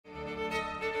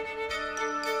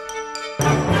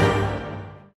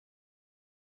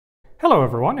Hello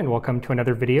everyone and welcome to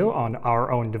another video on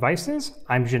Our Own Devices.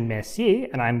 I'm Jean Messier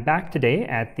and I'm back today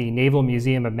at the Naval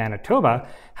Museum of Manitoba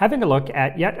having a look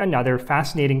at yet another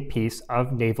fascinating piece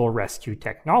of naval rescue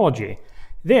technology.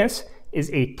 This is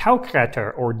a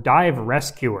Tauchretter or dive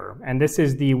rescuer, and this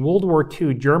is the World War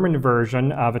II German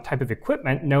version of a type of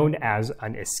equipment known as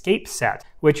an escape set,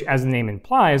 which, as the name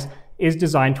implies, is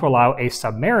designed to allow a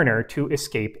submariner to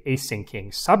escape a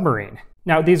sinking submarine.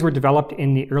 Now, these were developed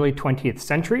in the early 20th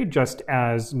century, just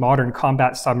as modern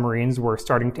combat submarines were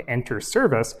starting to enter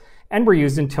service, and were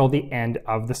used until the end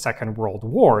of the Second World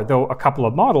War, though a couple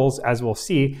of models, as we'll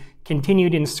see,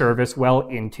 continued in service well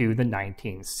into the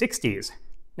 1960s.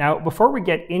 Now, before we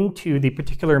get into the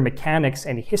particular mechanics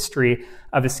and history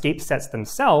of escape sets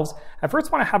themselves, I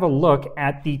first want to have a look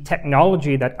at the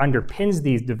technology that underpins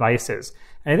these devices.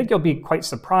 And I think you'll be quite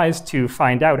surprised to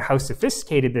find out how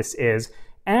sophisticated this is,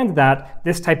 and that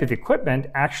this type of equipment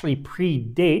actually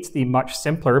predates the much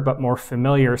simpler but more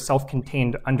familiar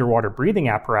self-contained underwater breathing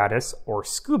apparatus, or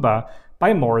SCUBA,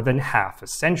 by more than half a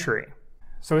century.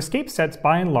 So escape sets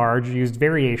by and large used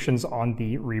variations on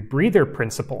the rebreather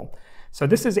principle. So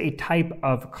this is a type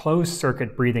of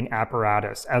closed-circuit breathing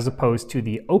apparatus as opposed to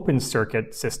the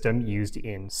open-circuit system used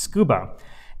in SCUBA.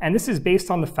 And this is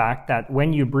based on the fact that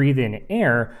when you breathe in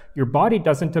air, your body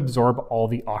doesn't absorb all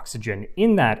the oxygen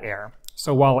in that air.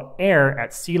 So while air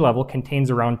at sea level contains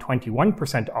around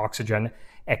 21% oxygen,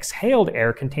 exhaled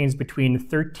air contains between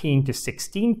 13 to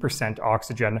 16%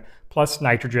 oxygen, plus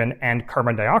nitrogen and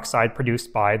carbon dioxide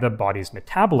produced by the body's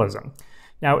metabolism.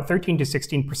 Now, 13 to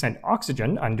 16%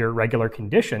 oxygen under regular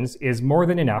conditions is more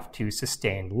than enough to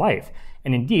sustain life.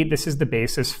 And indeed, this is the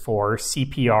basis for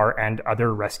CPR and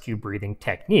other rescue breathing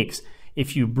techniques.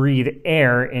 If you breathe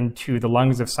air into the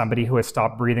lungs of somebody who has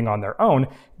stopped breathing on their own,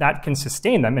 that can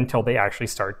sustain them until they actually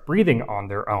start breathing on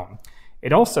their own.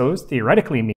 It also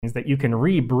theoretically means that you can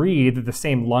rebreathe the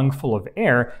same lungful of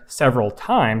air several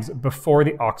times before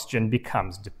the oxygen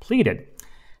becomes depleted.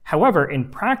 However,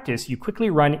 in practice, you quickly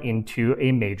run into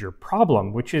a major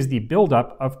problem, which is the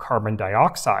buildup of carbon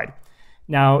dioxide.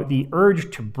 Now, the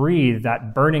urge to breathe,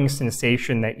 that burning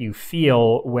sensation that you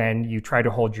feel when you try to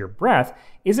hold your breath,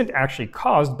 isn't actually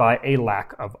caused by a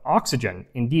lack of oxygen.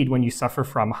 Indeed, when you suffer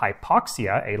from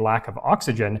hypoxia, a lack of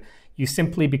oxygen, you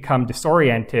simply become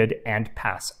disoriented and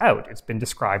pass out. It's been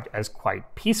described as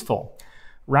quite peaceful.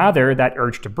 Rather, that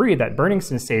urge to breathe, that burning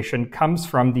sensation, comes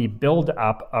from the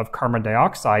buildup of carbon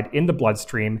dioxide in the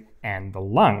bloodstream and the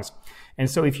lungs. And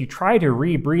so if you try to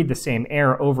rebreathe the same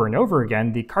air over and over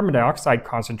again, the carbon dioxide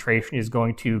concentration is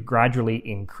going to gradually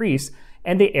increase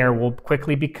and the air will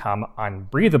quickly become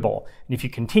unbreathable. And if you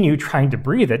continue trying to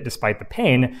breathe it despite the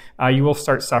pain, you will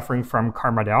start suffering from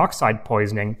carbon dioxide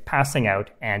poisoning, passing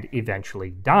out, and eventually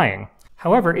dying.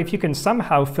 However, if you can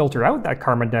somehow filter out that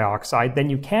carbon dioxide, then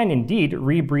you can indeed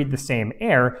rebreathe the same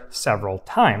air several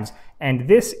times. And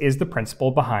this is the principle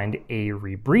behind a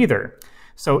rebreather.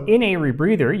 So in a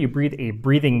rebreather, you breathe a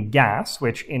breathing gas,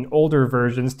 which in older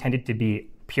versions tended to be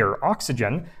pure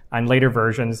oxygen. On later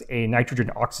versions, a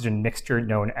nitrogen-oxygen mixture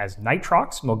known as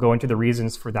nitrox, and we'll go into the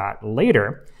reasons for that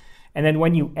later. And then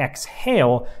when you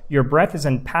exhale, your breath is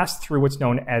then passed through what's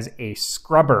known as a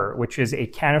scrubber, which is a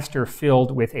canister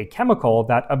filled with a chemical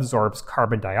that absorbs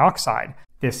carbon dioxide.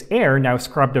 This air, now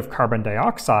scrubbed of carbon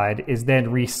dioxide, is then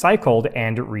recycled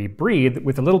and rebreathed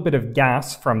with a little bit of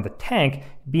gas from the tank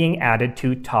being added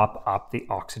to top up the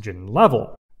oxygen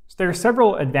level. So there are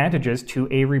several advantages to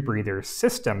a rebreather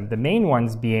system, the main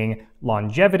ones being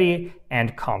longevity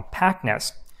and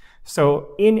compactness.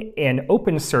 So in an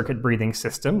open circuit breathing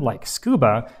system like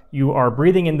SCUBA, you are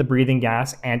breathing in the breathing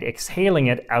gas and exhaling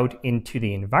it out into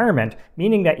the environment,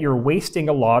 meaning that you're wasting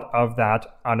a lot of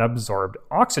that unabsorbed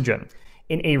oxygen.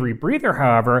 In a rebreather,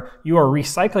 however, you are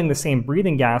recycling the same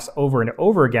breathing gas over and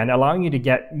over again, allowing you to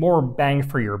get more bang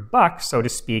for your buck, so to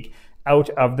speak, out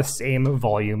of the same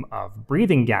volume of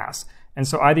breathing gas. And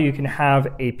so either you can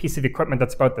have a piece of equipment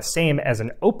that's about the same as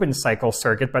an open cycle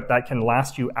circuit, but that can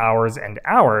last you hours and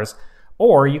hours,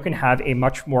 or you can have a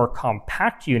much more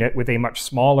compact unit with a much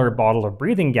smaller bottle of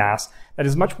breathing gas that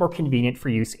is much more convenient for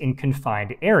use in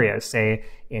confined areas, say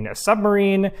in a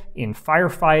submarine, in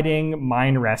firefighting,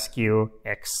 mine rescue,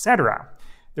 etc.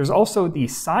 There's also the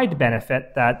side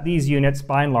benefit that these units,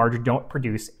 by and large, don't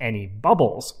produce any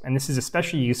bubbles. And this is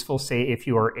especially useful, say, if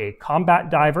you are a combat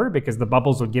diver, because the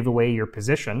bubbles will give away your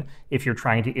position if you're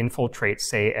trying to infiltrate,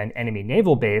 say, an enemy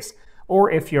naval base, or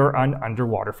if you're an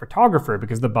underwater photographer,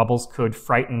 because the bubbles could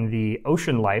frighten the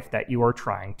ocean life that you are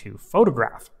trying to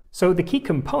photograph. So the key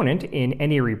component in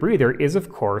any rebreather is, of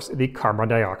course, the carbon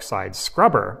dioxide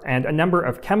scrubber, and a number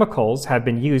of chemicals have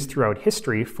been used throughout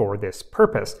history for this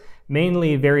purpose.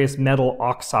 mainly various metal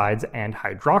oxides and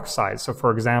hydroxides. So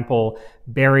for example,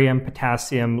 barium,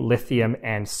 potassium, lithium,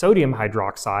 and sodium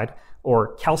hydroxide,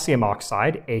 or calcium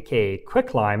oxide, aka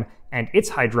quicklime, and its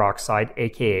hydroxide,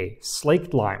 aka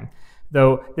slaked lime.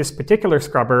 Though this particular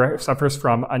scrubber suffers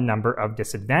from a number of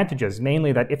disadvantages,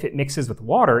 mainly that if it mixes with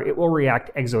water, it will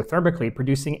react exothermically,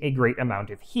 producing a great amount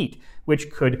of heat,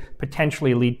 which could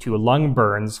potentially lead to lung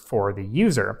burns for the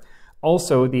user.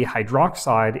 Also, the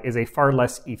hydroxide is a far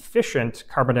less efficient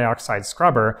carbon dioxide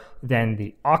scrubber than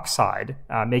the oxide,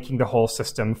 making the whole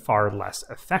system far less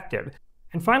effective.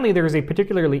 And finally, there is a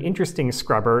particularly interesting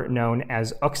scrubber known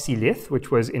as oxylith,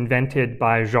 which was invented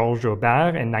by Georges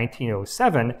Aubert in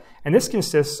 1907. And this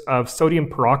consists of sodium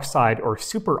peroxide or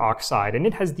superoxide, and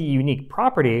it has the unique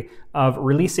property of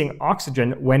releasing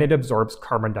oxygen when it absorbs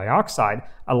carbon dioxide,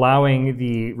 allowing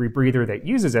the rebreather that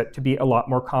uses it to be a lot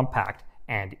more compact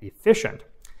and efficient.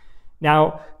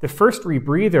 Now, the first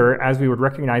rebreather, as we would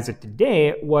recognize it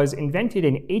today, was invented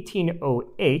in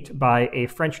 1808 by a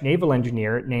French naval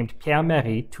engineer named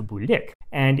Pierre-Marie Toubulic.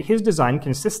 And his design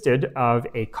consisted of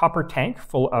a copper tank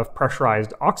full of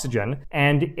pressurized oxygen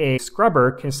and a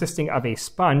scrubber consisting of a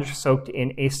sponge soaked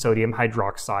in a sodium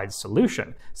hydroxide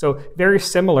solution. So very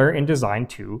similar in design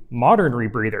to modern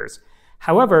rebreathers.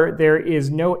 However, there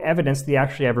is no evidence they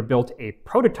actually ever built a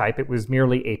prototype. It was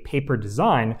merely a paper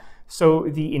design. So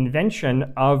the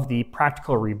invention of the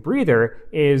practical rebreather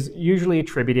is usually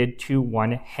attributed to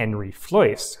one Henry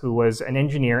Floyce, who was an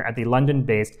engineer at the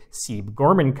London-based Sieb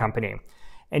Gorman Company.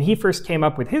 And he first came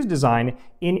up with his design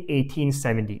in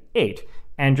 1878.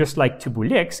 And just like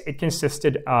Toubulic's, it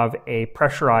consisted of a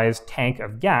pressurized tank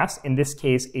of gas, in this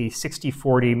case a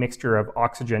 60-40 mixture of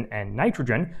oxygen and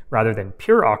nitrogen rather than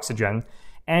pure oxygen,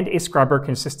 and a scrubber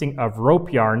consisting of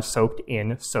rope yarn soaked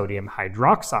in sodium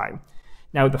hydroxide.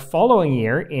 Now, the following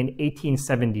year, in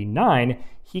 1879,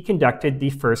 he conducted the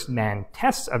first manned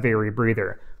tests of a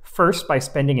rebreather, first by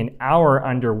spending an hour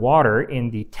underwater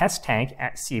in the test tank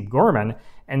at Sieb Gorman,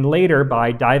 and later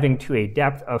by diving to a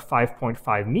depth of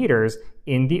 5.5 meters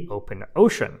in the open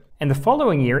ocean. And the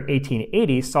following year,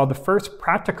 1880, saw the first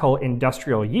practical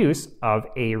industrial use of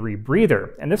a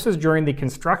rebreather, and this was during the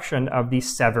construction of the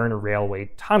Severn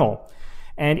Railway Tunnel.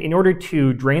 And in order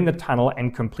to drain the tunnel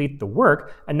and complete the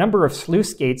work, a number of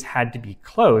sluice gates had to be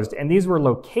closed, and these were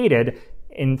located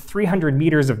in 300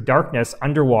 meters of darkness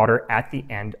underwater at the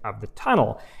end of the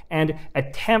tunnel. And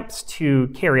attempts to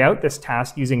carry out this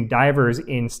task using divers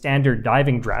in standard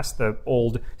diving dress, the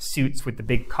old suits with the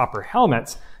big copper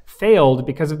helmets, failed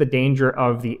because of the danger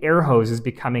of the air hoses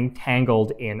becoming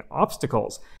tangled in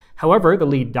obstacles. However, the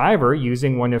lead diver,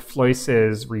 using one of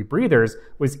Floyce's rebreathers,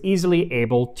 was easily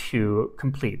able to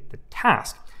complete the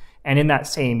task. And in that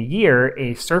same year,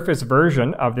 a surface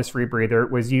version of this rebreather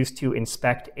was used to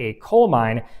inspect a coal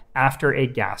mine after a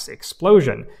gas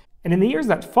explosion. And in the years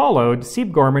that followed,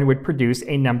 Sieb Gorman would produce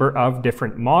a number of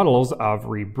different models of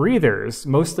rebreathers,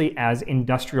 mostly as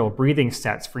industrial breathing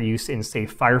sets for use in, say,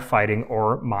 firefighting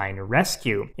or mine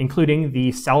rescue, including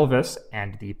the Salvus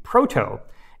and the Proto.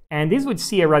 And these would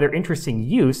see a rather interesting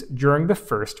use during the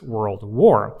First World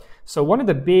War. So one of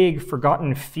the big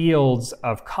forgotten fields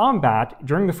of combat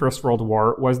during the First World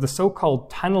War was the so-called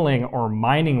tunneling or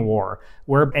mining war,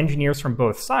 where engineers from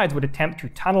both sides would attempt to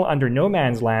tunnel under no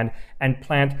man's land and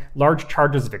plant large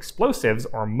charges of explosives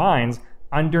or mines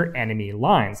under enemy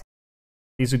lines.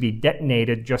 These would be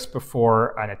detonated just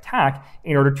before an attack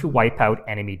in order to wipe out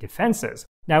enemy defenses.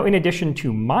 Now, in addition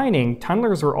to mining,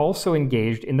 tunnelers were also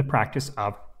engaged in the practice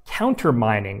of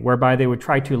counter-mining, whereby they would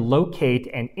try to locate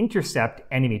and intercept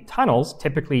enemy tunnels,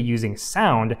 typically using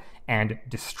sound, and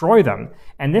destroy them.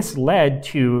 And this led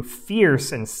to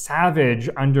fierce and savage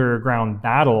underground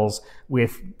battles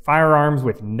with firearms,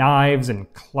 with knives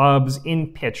and clubs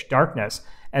in pitch darkness,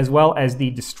 as well as the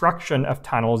destruction of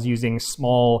tunnels using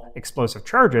small explosive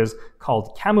charges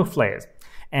called camouflages.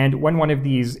 And when one of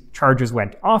these charges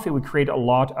went off, it would create a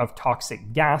lot of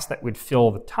toxic gas that would fill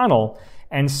the tunnel.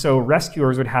 And so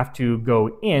rescuers would have to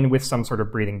go in with some sort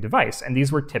of breathing device. And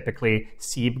these were typically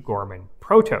Sieb Gorman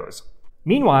Protos.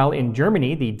 Meanwhile, in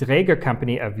Germany, the Dräger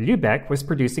company of Lübeck was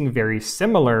producing very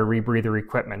similar rebreather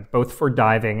equipment, both for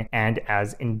diving and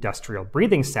as industrial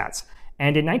breathing sets.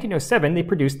 And in 1907, they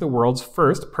produced the world's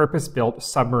first purpose-built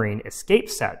submarine escape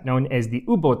set, known as the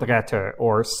U-Boot-Retter,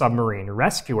 or Submarine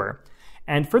Rescuer.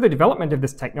 And further development of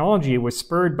this technology was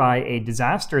spurred by a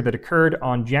disaster that occurred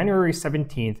on January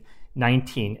 17th,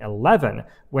 1911,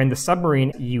 when the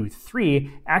submarine U-3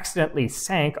 accidentally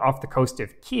sank off the coast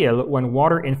of Kiel when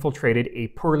water infiltrated a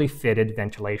poorly fitted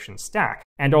ventilation stack.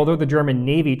 And although the German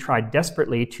Navy tried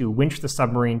desperately to winch the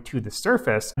submarine to the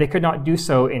surface, they could not do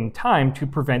so in time to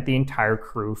prevent the entire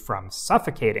crew from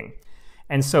suffocating.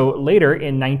 And so later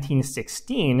in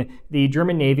 1916, the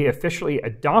German Navy officially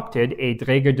adopted a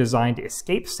Dräger-designed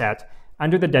escape set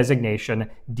under the designation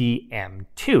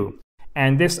DM2.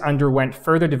 And this underwent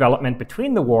further development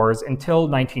between the wars until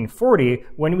 1940,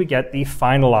 when we get the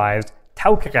finalized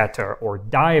Tauchretter, or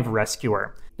dive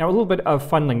rescuer. Now, a little bit of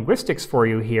fun linguistics for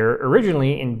you here.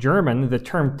 Originally, in German, the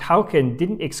term tauchen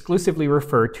didn't exclusively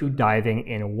refer to diving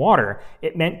in water.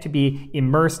 It meant to be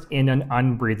immersed in an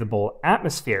unbreathable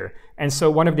atmosphere. And so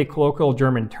one of the colloquial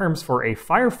German terms for a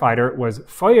firefighter was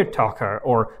Feuertaucher,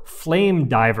 or flame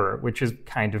diver, which is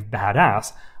kind of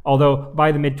badass. Although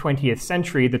by the mid-20th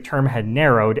century, the term had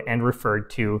narrowed and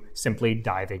referred to simply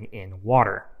diving in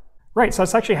water. Right, so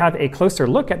let's actually have a closer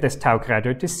look at this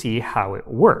Tauchretter to see how it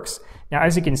works. Now,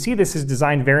 as you can see, this is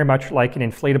designed very much like an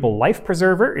inflatable life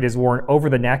preserver. It is worn over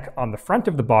the neck on the front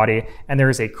of the body, and there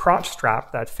is a crotch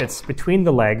strap that fits between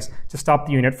the legs to stop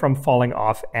the unit from falling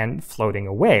off and floating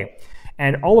away.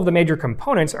 And all of the major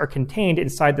components are contained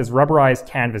inside this rubberized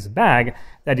canvas bag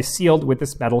that is sealed with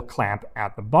this metal clamp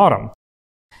at the bottom.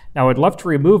 Now, I'd love to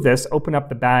remove this, open up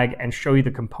the bag, and show you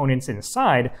the components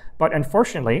inside, but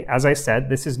unfortunately, as I said,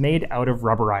 this is made out of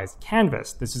rubberized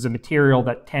canvas. This is a material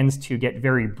that tends to get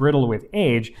very brittle with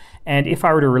age, and if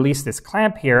I were to release this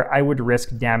clamp here, I would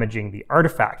risk damaging the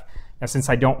artifact. Now, since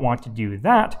I don't want to do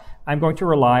that, I'm going to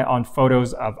rely on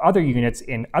photos of other units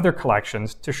in other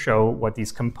collections to show what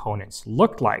these components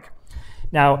looked like.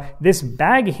 Now, this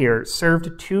bag here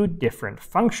served two different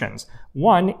functions.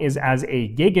 One is as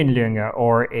a Gegenlunge,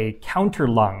 or a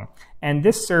counterlung, and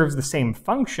this serves the same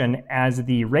function as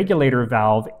the regulator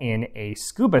valve in a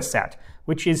scuba set,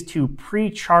 which is to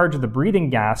pre-charge the breathing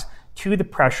gas to the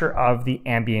pressure of the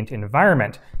ambient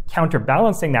environment,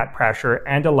 counterbalancing that pressure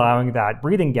and allowing that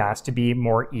breathing gas to be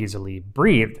more easily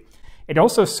breathed. It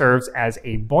also serves as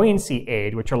a buoyancy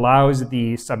aid, which allows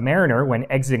the submariner, when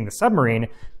exiting the submarine,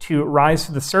 to rise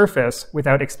to the surface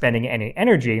without expending any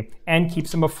energy and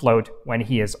keeps him afloat when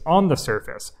he is on the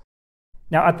surface.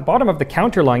 Now, at the bottom of the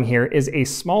counterlung here is a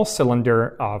small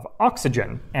cylinder of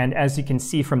oxygen, and as you can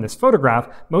see from this photograph,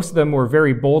 most of them were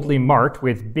very boldly marked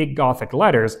with big Gothic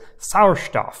letters,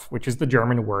 Sauerstoff, which is the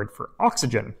German word for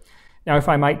oxygen. Now, if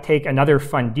I might take another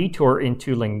fun detour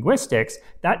into linguistics,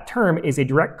 that term is a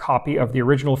direct copy of the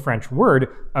original French word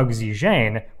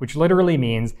oxygène, which literally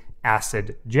means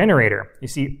acid generator. You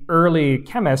see, early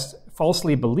chemists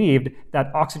falsely believed that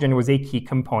oxygen was a key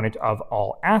component of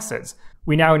all acids.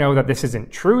 We now know that this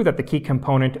isn't true, that the key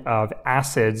component of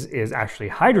acids is actually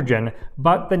hydrogen,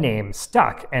 but the name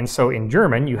stuck. And so in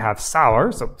German, you have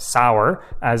sauer, so sour,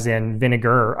 as in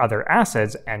vinegar or other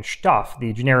acids, and Stoff,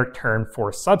 the generic term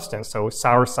for substance, so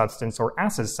sour substance or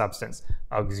acid substance,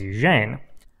 oxygène.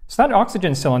 So that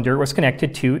oxygen cylinder was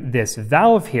connected to this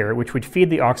valve here, which would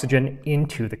feed the oxygen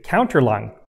into the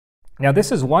counterlung. Now,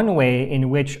 this is one way in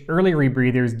which early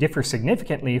rebreathers differ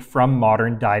significantly from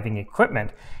modern diving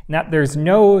equipment, in that there's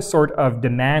no sort of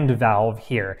demand valve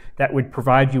here that would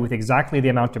provide you with exactly the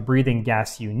amount of breathing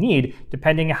gas you need,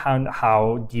 depending on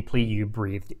how deeply you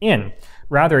breathed in.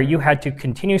 Rather, you had to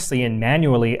continuously and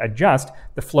manually adjust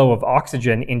the flow of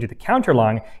oxygen into the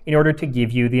counterlung in order to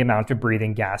give you the amount of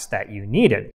breathing gas that you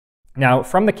needed. Now,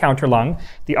 from the counterlung,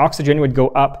 the oxygen would go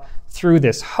up through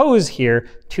this hose here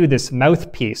to this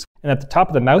mouthpiece. And at the top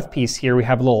of the mouthpiece here, we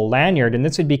have a little lanyard, and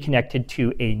this would be connected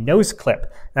to a nose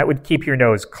clip. That would keep your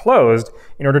nose closed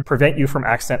in order to prevent you from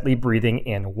accidentally breathing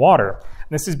in water. And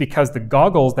this is because the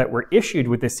goggles that were issued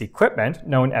with this equipment,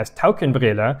 known as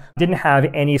Tauchenbrille, didn't have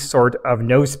any sort of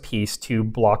nose piece to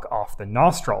block off the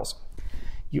nostrils.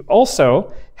 You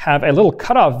also have a little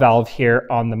cutoff valve here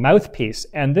on the mouthpiece,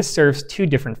 and this serves two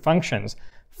different functions.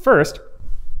 First,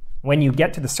 when you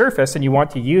get to the surface and you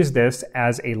want to use this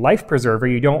as a life preserver,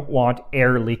 you don't want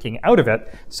air leaking out of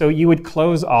it, so you would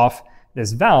close off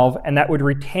this valve, and that would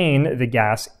retain the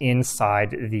gas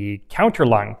inside the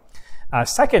counterlung.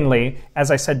 Secondly,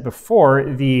 as I said before,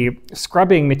 the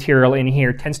scrubbing material in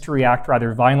here tends to react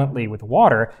rather violently with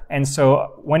water, and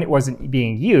so when it wasn't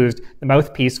being used, the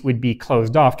mouthpiece would be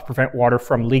closed off to prevent water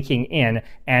from leaking in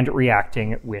and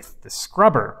reacting with the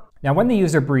scrubber. Now, when the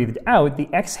user breathed out, the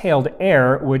exhaled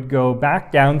air would go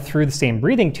back down through the same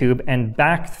breathing tube and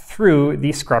back through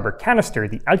the scrubber canister,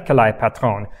 the alkali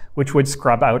patron, which would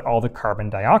scrub out all the carbon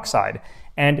dioxide.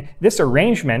 And this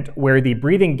arrangement, where the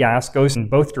breathing gas goes in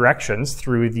both directions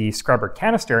through the scrubber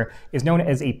canister, is known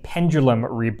as a pendulum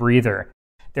rebreather.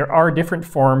 There are different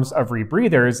forms of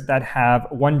rebreathers that have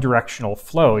one-directional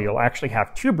flow. You'll actually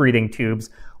have two breathing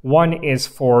tubes. One is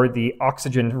for the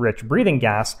oxygen-rich breathing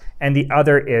gas, and the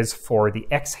other is for the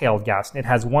exhaled gas. And it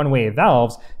has one-way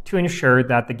valves to ensure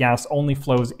that the gas only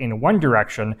flows in one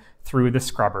direction through the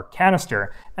scrubber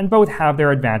canister. And both have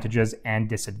their advantages and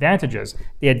disadvantages.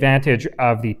 The advantage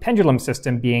of the pendulum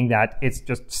system being that it's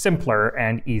just simpler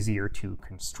and easier to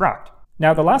construct.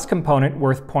 Now, the last component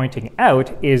worth pointing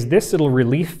out is this little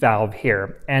relief valve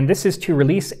here, and this is to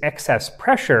release excess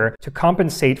pressure to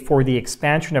compensate for the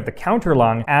expansion of the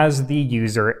counterlung as the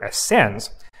user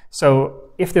ascends.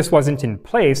 So if this wasn't in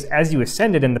place, as you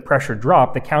ascended and the pressure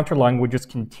dropped, the counterlung would just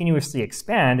continuously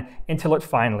expand until it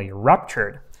finally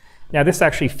ruptured. Now, this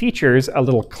actually features a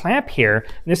little clamp here,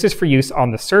 and this is for use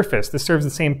on the surface. This serves the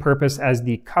same purpose as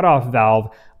the cutoff valve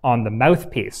on the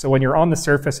mouthpiece. So when you're on the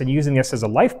surface and using this as a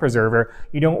life preserver,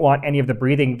 you don't want any of the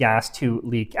breathing gas to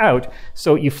leak out.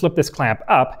 So you flip this clamp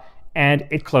up and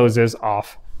it closes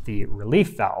off the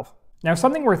relief valve. Now,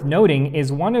 something worth noting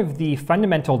is one of the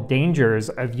fundamental dangers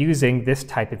of using this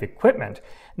type of equipment.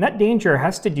 And that danger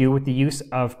has to do with the use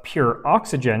of pure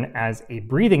oxygen as a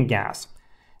breathing gas.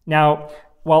 Now,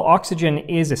 while oxygen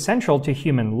is essential to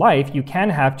human life, you can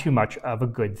have too much of a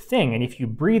good thing. And if you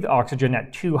breathe oxygen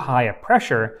at too high a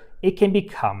pressure, it can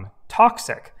become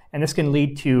toxic. And this can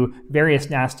lead to various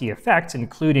nasty effects,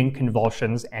 including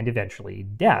convulsions and eventually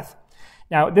death.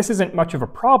 Now, this isn't much of a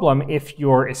problem if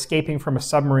you're escaping from a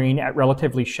submarine at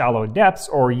relatively shallow depths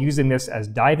or using this as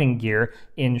diving gear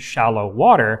in shallow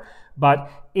water. But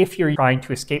if you're trying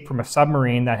to escape from a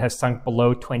submarine that has sunk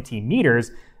below 20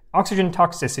 meters, oxygen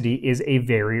toxicity is a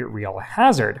very real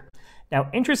hazard. Now,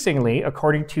 interestingly,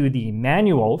 according to the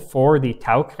manual for the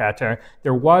Tauchretter,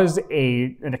 there was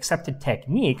an accepted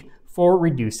technique for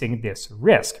reducing this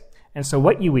risk. And so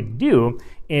what you would do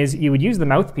is you would use the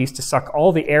mouthpiece to suck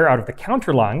all the air out of the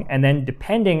counterlung, and then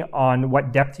depending on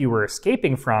what depth you were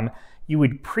escaping from, you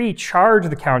would pre-charge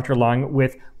the counterlung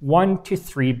with 1 to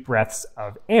 3 breaths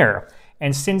of air.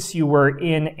 And since you were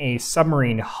in a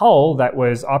submarine hull that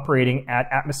was operating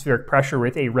at atmospheric pressure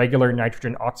with a regular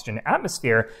nitrogen-oxygen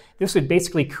atmosphere, this would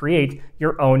basically create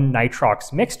your own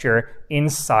nitrox mixture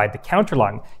inside the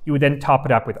counterlung. You would then top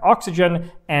it up with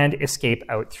oxygen and escape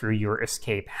out through your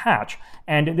escape hatch.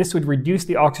 And this would reduce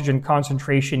the oxygen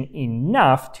concentration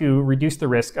enough to reduce the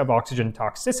risk of oxygen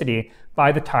toxicity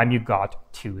by the time you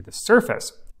got to the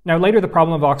surface. Now, later the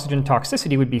problem of oxygen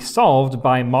toxicity would be solved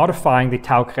by modifying the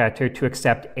Tauchretter to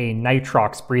accept a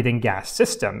nitrox breathing gas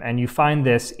system, and you find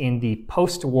this in the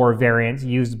post-war variants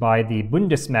used by the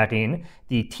Submarine,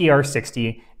 the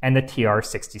TR-60 and the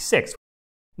TR-66.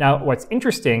 Now, what's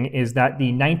interesting is that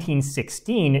the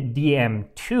 1916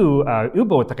 DM-2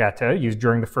 U-boat used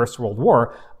during the First World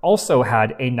War also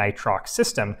had a nitrox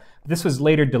system. This was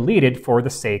later deleted for the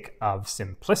sake of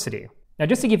simplicity. Now,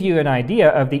 just to give you an idea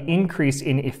of the increase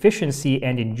in efficiency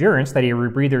and endurance that a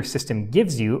rebreather system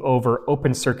gives you over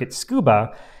open circuit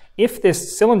scuba, if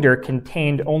this cylinder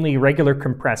contained only regular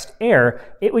compressed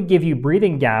air, it would give you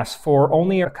breathing gas for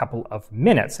only a couple of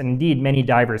minutes. And indeed, many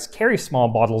divers carry small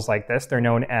bottles like this. They're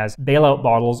known as bailout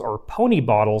bottles or pony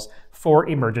bottles for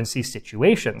emergency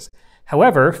situations.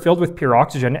 However, filled with pure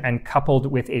oxygen and coupled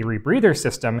with a rebreather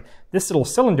system, this little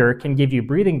cylinder can give you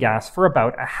breathing gas for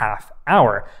about a half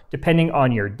hour, depending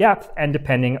on your depth and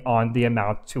depending on the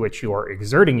amount to which you are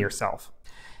exerting yourself.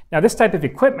 Now, this type of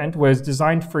equipment was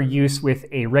designed for use with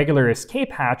a regular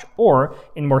escape hatch or,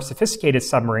 in more sophisticated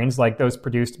submarines like those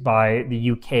produced by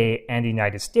the UK and the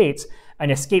United States,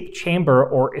 an escape chamber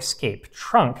or escape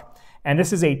trunk. And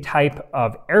this is a type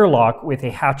of airlock with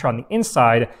a hatch on the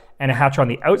inside and a hatch on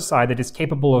the outside that is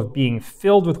capable of being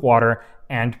filled with water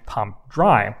and pumped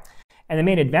dry. And the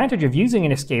main advantage of using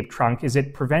an escape trunk is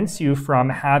it prevents you from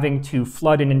having to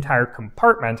flood an entire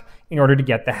compartment in order to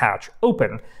get the hatch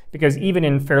open. Because even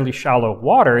in fairly shallow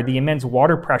water, the immense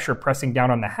water pressure pressing down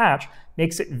on the hatch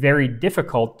makes it very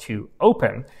difficult to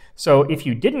open. So if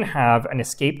you didn't have an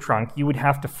escape trunk, you would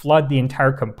have to flood the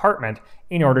entire compartment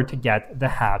in order to get the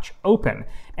hatch open.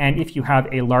 And if you have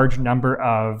a large number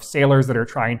of sailors that are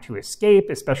trying to escape,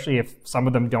 especially if some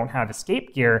of them don't have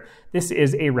escape gear, this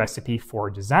is a recipe for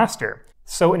disaster.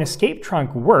 So an escape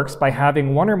trunk works by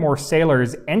having one or more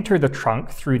sailors enter the trunk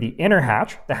through the inner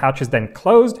hatch. The hatch is then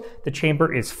closed, the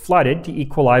chamber is flooded to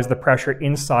equalize the pressure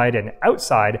inside and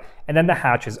outside, and then the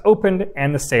hatch is opened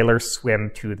and the sailors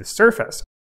swim to the surface.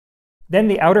 Then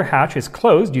the outer hatch is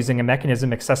closed using a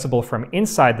mechanism accessible from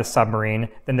inside the submarine.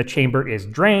 Then the chamber is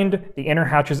drained, the inner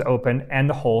hatch is open, and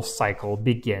the whole cycle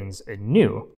begins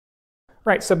anew.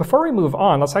 Right, so before we move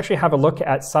on, let's actually have a look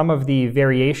at some of the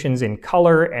variations in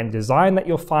color and design that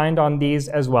you'll find on these,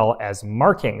 as well as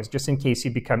markings, just in case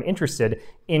you become interested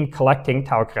in collecting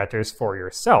Tauchretters for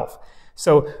yourself.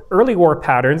 So early war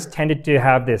patterns tended to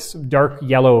have this dark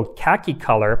yellow khaki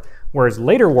color, whereas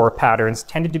later war patterns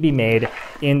tended to be made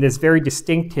in this very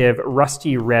distinctive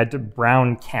rusty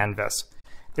red-brown canvas.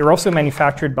 They were also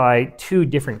manufactured by two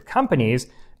different companies,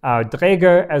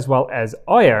 Dräger as well as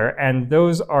Euer, and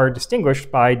those are distinguished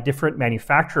by different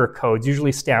manufacturer codes,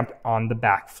 usually stamped on the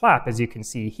back flap, as you can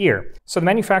see here. So the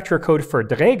manufacturer code for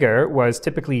Dräger was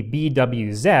typically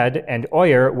BWZ, and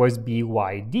Euer was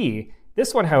BYD.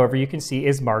 This one, however, you can see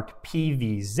is marked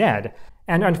PVZ.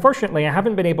 And unfortunately, I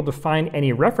haven't been able to find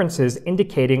any references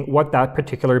indicating what that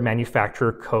particular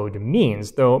manufacturer code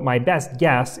means, though my best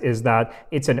guess is that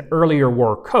it's an earlier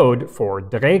war code for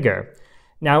Dräger.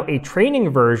 Now, a training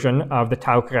version of the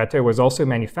Tauchretter was also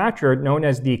manufactured, known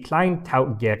as the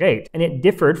Kleintauchgerät, and it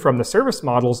differed from the service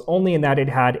models only in that it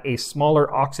had a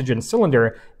smaller oxygen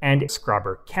cylinder and a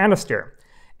scrubber canister.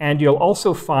 And you'll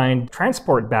also find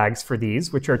transport bags for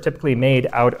these, which are typically made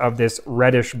out of this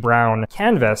reddish-brown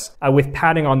canvas with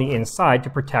padding on the inside to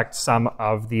protect some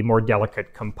of the more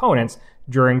delicate components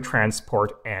during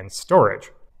transport and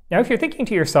storage. Now, if you're thinking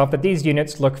to yourself that these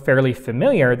units look fairly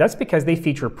familiar, that's because they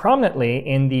feature prominently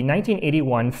in the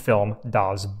 1981 film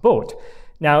Das Boot.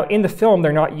 Now, in the film,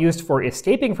 they're not used for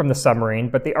escaping from the submarine,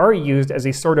 but they are used as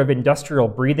a sort of industrial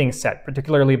breathing set,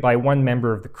 particularly by one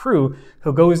member of the crew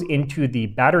who goes into the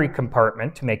battery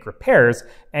compartment to make repairs,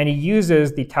 and he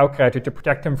uses the Tauchretter to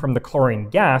protect him from the chlorine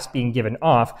gas being given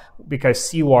off because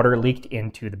seawater leaked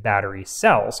into the battery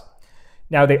cells.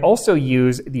 Now, they also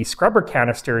use the scrubber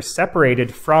canisters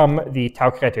separated from the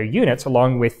Tauchretter units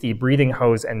along with the breathing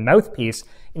hose and mouthpiece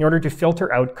in order to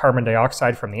filter out carbon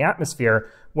dioxide from the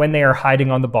atmosphere when they are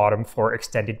hiding on the bottom for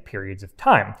extended periods of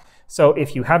time. So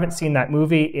if you haven't seen that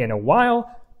movie in a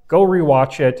while, go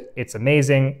rewatch it. It's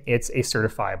amazing. It's a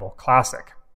certifiable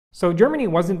classic. So Germany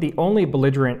wasn't the only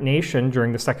belligerent nation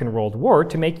during the Second World War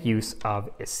to make use of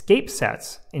escape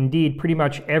sets. Indeed, pretty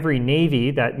much every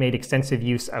navy that made extensive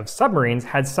use of submarines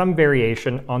had some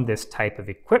variation on this type of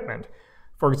equipment.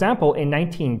 For example, in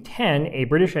 1910, a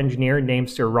British engineer named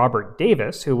Sir Robert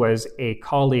Davis, who was a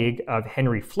colleague of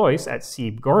Henry Floyce at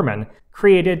Sieb Gorman,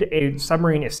 created a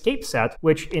submarine escape set,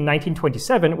 which in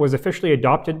 1927 was officially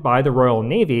adopted by the Royal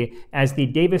Navy as the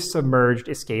Davis Submerged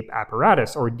Escape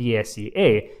Apparatus, or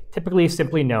DSEA, typically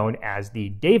simply known as the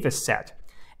Davis set.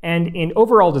 And in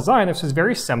overall design, this was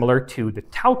very similar to the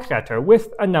Tauchretter,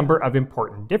 with a number of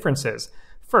important differences.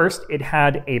 First, it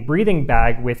had a breathing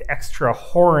bag with extra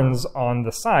horns on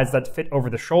the sides that fit over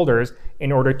the shoulders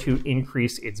in order to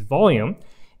increase its volume.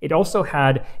 It also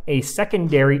had a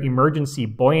secondary emergency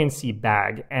buoyancy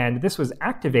bag, and this was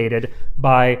activated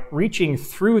by reaching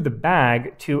through the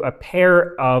bag to a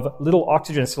pair of little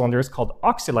oxygen cylinders called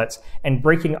oxylets and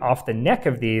breaking off the neck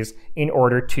of these in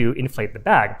order to inflate the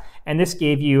bag. And this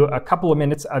gave you a couple of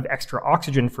minutes of extra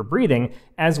oxygen for breathing,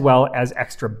 as well as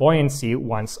extra buoyancy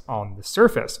once on the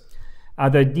surface.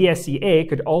 The DSEA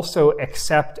could also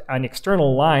accept an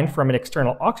external line from an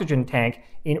external oxygen tank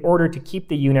in order to keep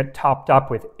the unit topped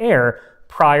up with air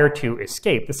prior to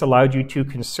escape. This allowed you to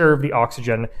conserve the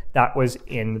oxygen that was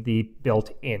in the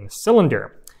built-in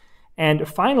cylinder. And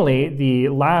finally, the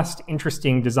last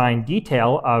interesting design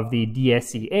detail of the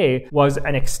DSEA was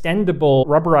an extendable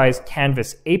rubberized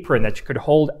canvas apron that you could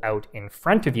hold out in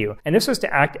front of you. And this was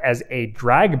to act as a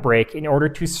drag brake in order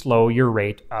to slow your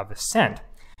rate of ascent.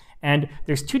 And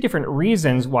there's two different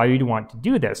reasons why you'd want to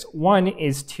do this. One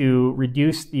is to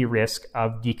reduce the risk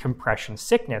of decompression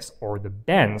sickness, or the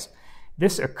bends.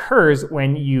 This occurs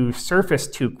when you surface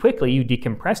too quickly, you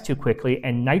decompress too quickly,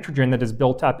 and nitrogen that is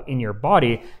built up in your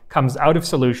body comes out of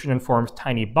solution and forms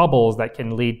tiny bubbles that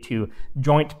can lead to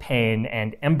joint pain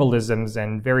and embolisms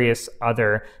and various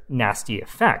other nasty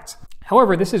effects.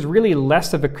 However, this is really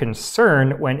less of a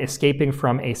concern when escaping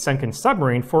from a sunken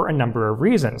submarine for a number of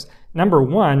reasons. Number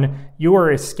one, you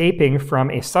are escaping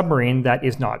from a submarine that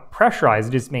is not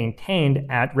pressurized. It is maintained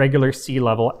at regular sea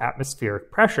level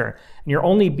atmospheric pressure. And you're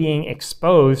only being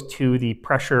exposed to the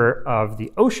pressure of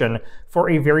the ocean for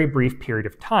a very brief period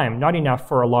of time, not enough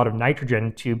for a lot of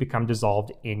nitrogen to become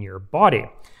dissolved in your body.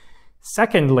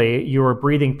 Secondly, you're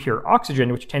breathing pure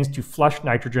oxygen, which tends to flush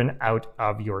nitrogen out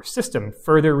of your system,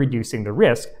 further reducing the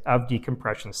risk of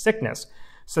decompression sickness.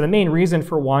 So the main reason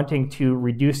for wanting to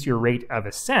reduce your rate of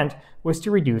ascent was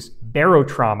to reduce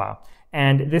barotrauma.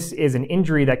 And this is an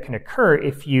injury that can occur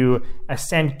if you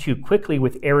ascend too quickly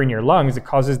with air in your lungs. It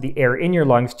causes the air in your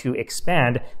lungs to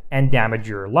expand and damage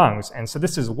your lungs. And so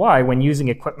this is why when using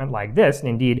equipment like this, and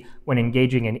indeed when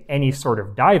engaging in any sort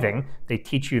of diving, they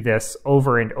teach you this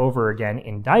over and over again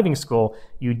in diving school,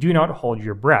 you do not hold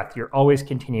your breath. You're always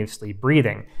continuously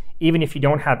breathing. Even if you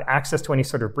don't have access to any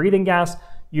sort of breathing gas,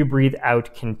 you breathe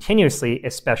out continuously,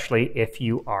 especially if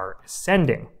you are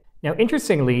ascending. Now,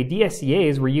 interestingly,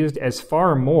 DSEAs were used as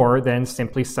far more than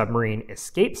simply submarine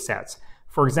escape sets.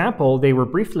 For example, they were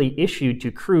briefly issued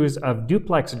to crews of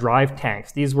duplex drive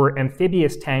tanks. These were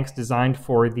amphibious tanks designed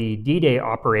for the D-Day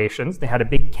operations. They had a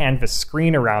big canvas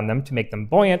screen around them to make them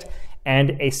buoyant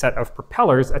and a set of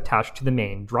propellers attached to the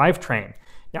main drivetrain.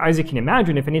 Now, as you can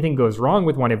imagine, if anything goes wrong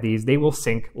with one of these, they will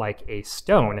sink like a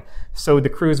stone. So the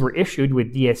crews were issued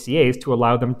with DSEAs to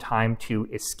allow them time to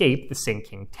escape the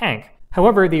sinking tank.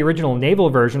 However, the original naval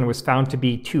version was found to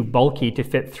be too bulky to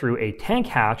fit through a tank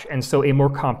hatch, and so a more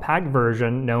compact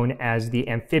version known as the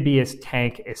amphibious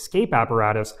tank escape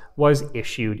apparatus was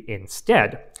issued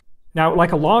instead. Now,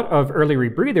 like a lot of early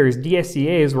rebreathers,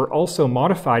 DSEAs were also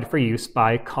modified for use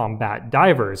by combat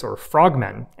divers, or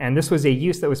frogmen. And this was a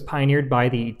use that was pioneered by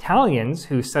the Italians,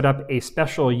 who set up a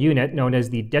special unit known as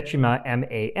the Decima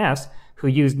MAS, who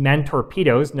used manned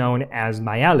torpedoes known as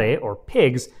maiale, or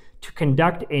pigs, to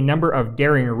conduct a number of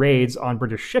daring raids on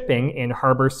British shipping in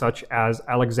harbors such as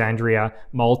Alexandria,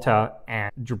 Malta, and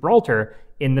Gibraltar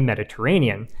in the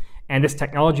Mediterranean. And this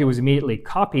technology was immediately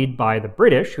copied by the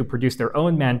British, who produced their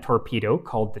own manned torpedo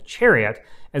called the Chariot,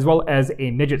 as well as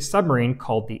a midget submarine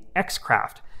called the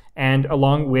X-Craft. And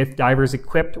along with divers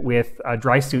equipped with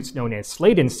dry suits known as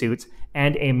Sladen suits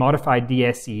and a modified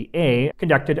DSEA,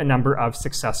 conducted a number of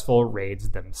successful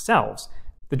raids themselves.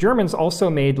 The Germans also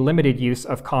made limited use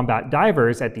of combat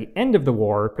divers at the end of the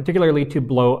war, particularly to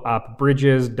blow up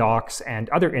bridges, docks, and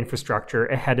other infrastructure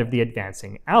ahead of the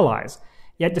advancing Allies.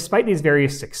 Yet despite these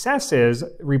various successes,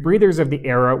 rebreathers of the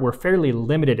era were fairly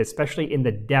limited, especially in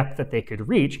the depth that they could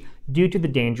reach, due to the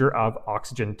danger of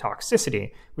oxygen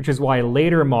toxicity, which is why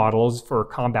later models for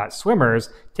combat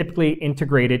swimmers typically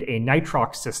integrated a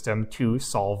nitrox system to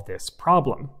solve this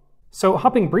problem. So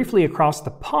hopping briefly across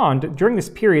the pond, during this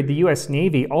period, the US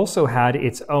Navy also had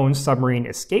its own submarine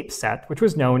escape set, which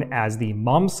was known as the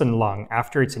Mommsen lung,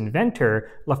 after its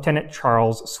inventor, Lieutenant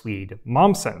Charles Swede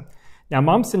Mommsen. Now,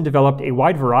 Mommsen developed a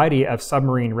wide variety of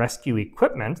submarine rescue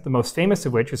equipment, the most famous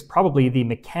of which is probably the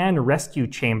McCann Rescue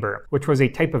Chamber, which was a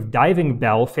type of diving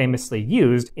bell famously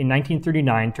used in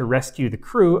 1939 to rescue the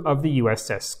crew of the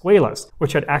USS Squalus,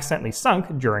 which had accidentally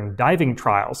sunk during diving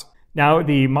trials. Now,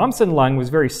 the Mommsen lung was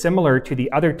very similar to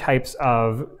the other types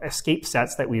of escape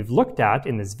sets that we've looked at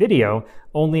in this video,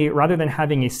 only rather than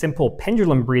having a simple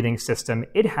pendulum breathing system,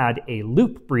 it had a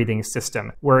loop breathing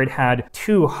system, where it had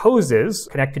two hoses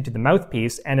connected to the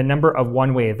mouthpiece and a number of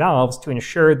one-way valves to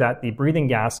ensure that the breathing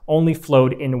gas only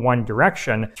flowed in one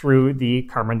direction through the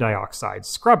carbon dioxide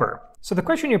scrubber. So the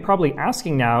question you're probably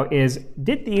asking now is,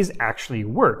 did these actually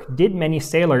work? Did many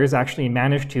sailors actually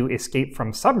manage to escape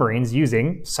from submarines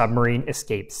using submarine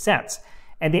escape sets?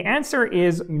 And the answer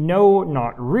is no,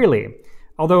 not really.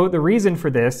 Although the reason for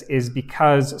this is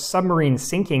because submarine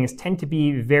sinkings tend to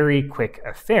be very quick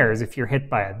affairs. If you're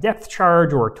hit by a depth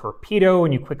charge or a torpedo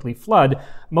and you quickly flood,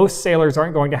 most sailors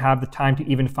aren't going to have the time to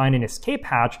even find an escape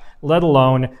hatch, let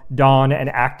alone don and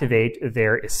activate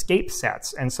their escape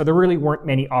sets. And so there really weren't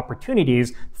many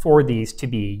opportunities for these to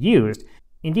be used.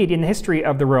 Indeed, in the history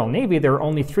of the Royal Navy, there are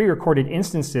only 3 recorded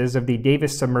instances of the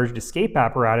Davis submerged escape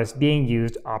apparatus being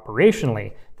used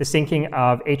operationally. The sinking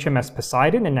of HMS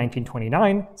Poseidon in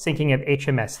 1929, sinking of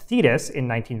HMS Thetis in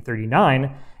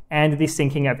 1939, and the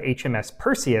sinking of HMS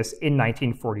Perseus in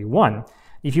 1941.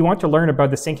 If you want to learn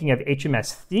about the sinking of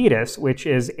HMS Thetis, which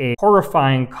is a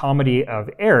horrifying comedy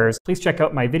of errors, please check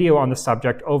out my video on the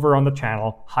subject over on the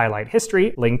channel Highlight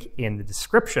History, link in the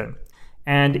description.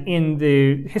 And in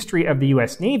the history of the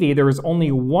US Navy, there was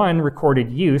only one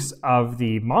recorded use of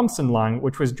the Mommsen lung,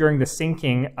 which was during the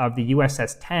sinking of the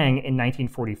USS Tang in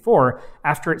 1944,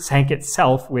 after it sank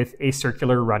itself with a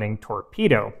circular running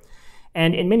torpedo.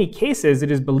 And in many cases,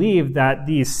 it is believed that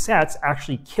these sets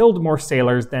actually killed more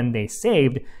sailors than they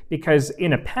saved, because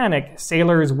in a panic,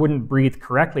 sailors wouldn't breathe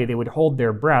correctly. They would hold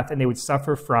their breath and they would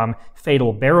suffer from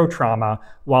fatal barotrauma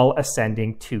while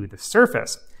ascending to the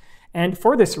surface. And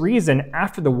for this reason,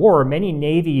 after the war, many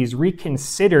navies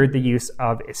reconsidered the use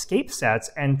of escape sets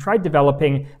and tried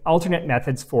developing alternate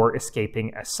methods for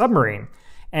escaping a submarine.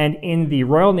 And in the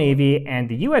Royal Navy and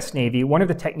the US Navy, one of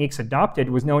the techniques adopted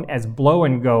was known as blow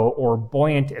and go or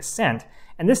buoyant ascent.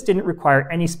 And this didn't require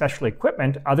any special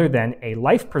equipment other than a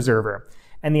life preserver.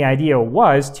 And the idea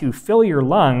was to fill your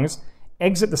lungs,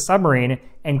 exit the submarine,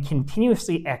 and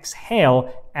continuously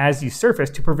exhale as you surface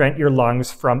to prevent your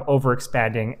lungs from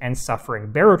overexpanding and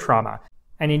suffering barotrauma.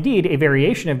 And indeed, a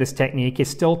variation of this technique is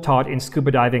still taught in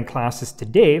scuba diving classes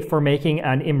today for making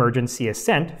an emergency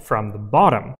ascent from the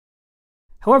bottom.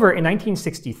 However, in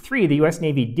 1963, the US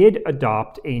Navy did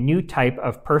adopt a new type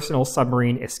of personal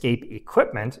submarine escape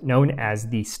equipment known as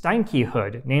the Steinke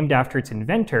hood, named after its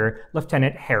inventor,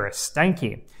 Lieutenant Harris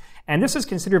Steinke. And this is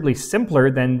considerably simpler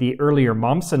than the earlier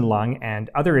Momsen lung and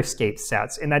other escape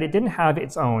sets in that it didn't have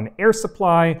its own air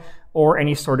supply or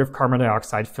any sort of carbon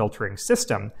dioxide filtering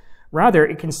system. Rather,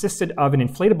 it consisted of an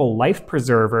inflatable life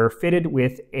preserver fitted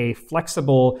with a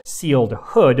flexible sealed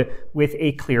hood with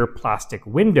a clear plastic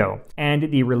window.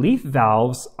 And the relief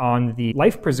valves on the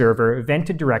life preserver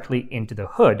vented directly into the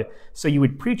hood. So you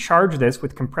would pre-charge this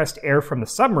with compressed air from the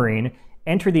submarine,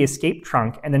 enter the escape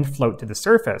trunk, and then float to the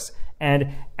surface.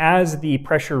 And as the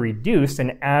pressure reduced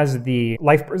and as the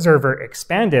life preserver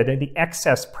expanded, the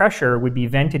excess pressure would be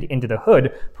vented into the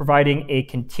hood, providing a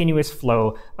continuous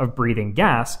flow of breathing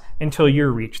gas until you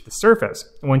reached the surface.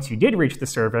 And once you did reach the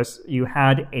surface, you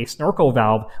had a snorkel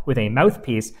valve with a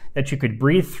mouthpiece that you could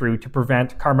breathe through to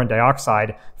prevent carbon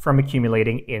dioxide from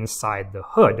accumulating inside the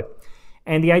hood.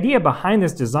 And the idea behind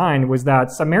this design was that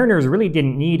submariners really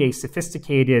didn't need a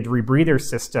sophisticated rebreather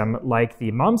system like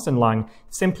the Momsen lung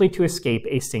simply to escape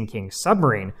a sinking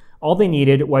submarine. All they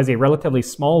needed was a relatively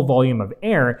small volume of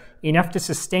air, enough to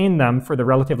sustain them for the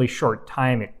relatively short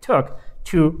time it took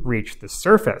to reach the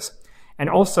surface. And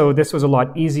also, this was a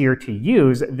lot easier to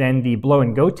use than the blow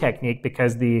and go technique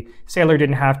because the sailor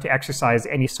didn't have to exercise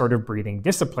any sort of breathing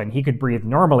discipline. He could breathe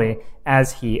normally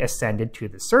as he ascended to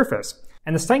the surface.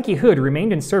 And the Steinke hood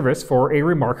remained in service for a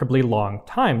remarkably long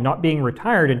time, not being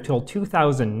retired until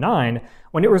 2009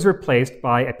 when it was replaced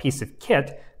by a piece of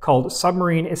kit called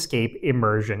Submarine Escape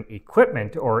Immersion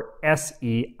Equipment, or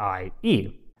SEIE,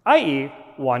 i.e.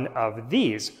 one of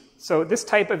these. So this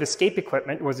type of escape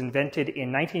equipment was invented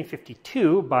in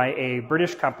 1952 by a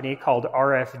British company called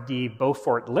RFD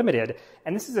Beaufort Limited,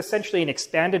 and this is essentially an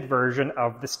expanded version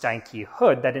of the Steinke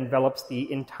hood that envelops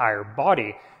the entire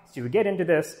body. So you would get into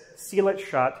this, seal it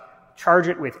shut, charge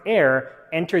it with air,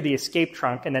 enter the escape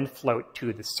trunk, and then float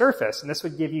to the surface. And this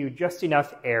would give you just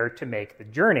enough air to make the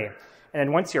journey. And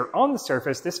then once you're on the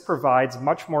surface, this provides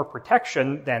much more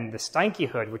protection than the Steinke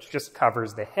hood, which just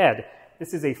covers the head.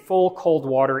 This is a full cold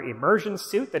water immersion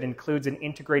suit that includes an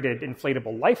integrated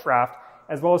inflatable life raft,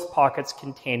 as well as pockets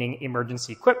containing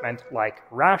emergency equipment like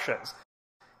rations.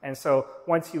 And so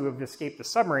once you have escaped the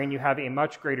submarine, you have a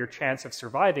much greater chance of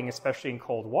surviving, especially in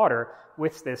cold water,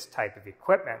 with this type of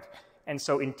equipment. And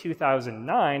so in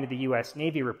 2009, the US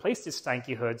Navy replaced its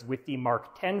Steinke hoods with the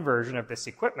Mark 10 version of this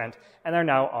equipment, and they're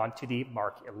now on to the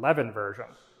Mark 11 version.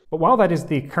 But while that is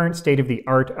the current state of the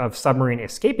art of submarine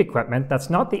escape equipment, that's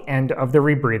not the end of the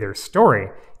rebreather story.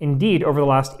 Indeed, over the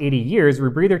last 80 years,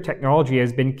 rebreather technology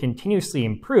has been continuously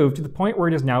improved to the point where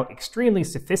it is now extremely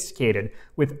sophisticated,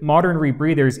 with modern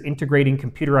rebreathers integrating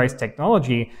computerized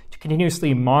technology to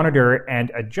continuously monitor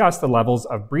and adjust the levels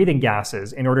of breathing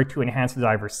gases in order to enhance the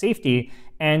diver's safety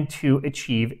and to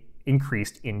achieve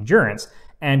increased endurance.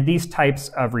 And these types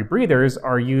of rebreathers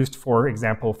are used, for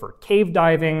example, for cave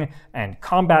diving and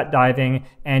combat diving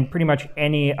and pretty much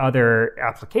any other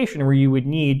application where you would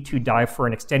need to dive for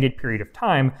an extended period of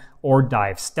time or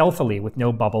dive stealthily with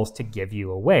no bubbles to give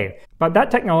you away. But that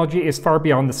technology is far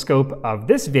beyond the scope of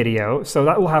this video, so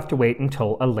that will have to wait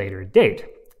until a later date.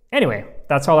 Anyway,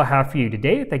 that's all I have for you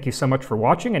today. Thank you so much for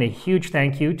watching, and a huge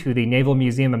thank you to the Naval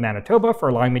Museum of Manitoba for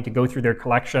allowing me to go through their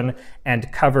collection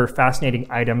and cover fascinating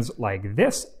items like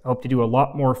this. I hope to do a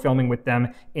lot more filming with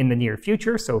them in the near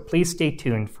future, so please stay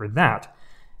tuned for that.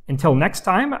 Until next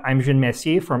time, I'm Jean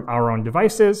Messier from Our Own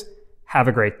Devices. Have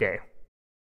a great day.